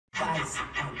guys.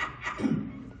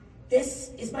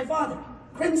 This is my father,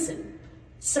 Crimson.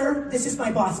 Sir, this is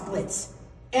my boss, Blitz.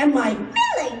 And my...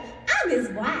 Really? I'm his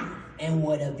wife. And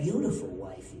what a beautiful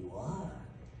wife you are.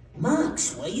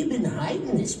 Mox, where you been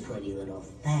hiding this pretty little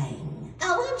thing?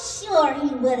 Oh, I'm sure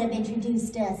he would have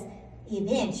introduced us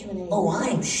eventually. Oh,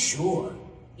 I'm sure.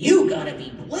 You gotta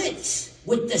be Blitz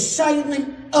with the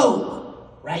silent O,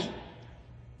 right?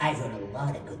 I've heard a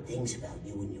lot of good things about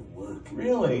you and your work.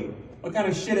 Really? What kind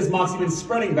of shit has Moxie been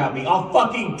spreading about me? I'll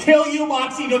fucking kill you,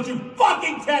 Moxie! Don't you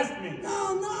fucking test me!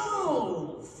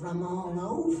 No, from all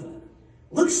over.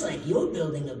 Looks like you're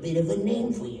building a bit of a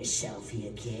name for yourself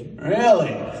here, kid.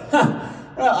 Really? Huh.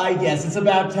 Well, I guess it's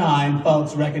about time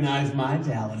folks recognize my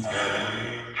talent.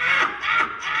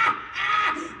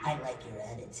 I like your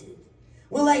attitude.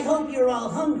 Well, I hope you're all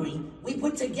hungry. We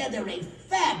put together a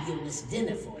fabulous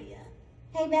dinner for you.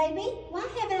 Hey, baby, why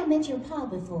haven't I met your pa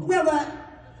before? Well,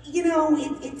 you know,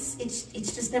 it's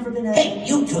just never been a... Hey,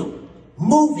 you two!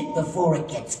 Move it before it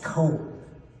gets cold.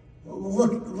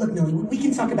 Look, Millie, we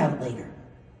can talk about it later.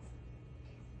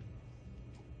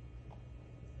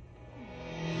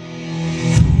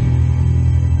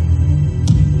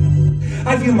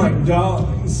 I feel my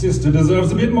darling sister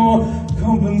deserves a bit more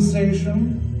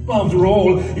compensation. After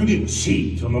all, you did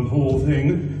cheat on the poor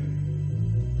thing.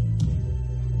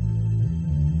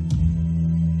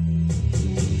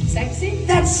 Sexy?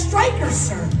 That's Striker,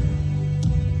 sir!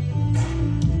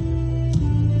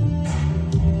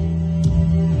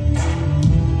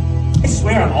 I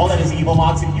swear on all that is evil,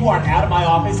 Moxie, if you aren't out of my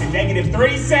office in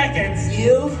 -3 seconds!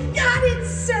 You got it,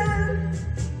 sir!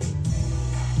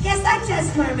 Guess I'm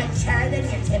just more mature than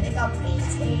your typical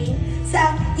preteen. So,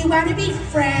 you want to be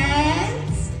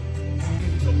friends?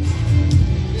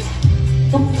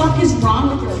 The fuck is wrong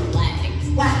with your legs?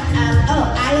 What?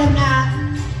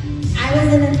 I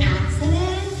was in an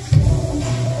accident.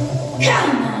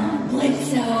 Come on,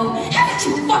 Blitzo. Haven't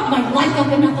you fucked my life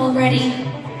up enough already?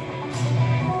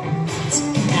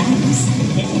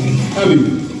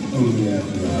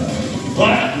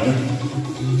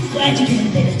 Glad you can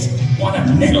admit it. Want a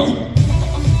medal?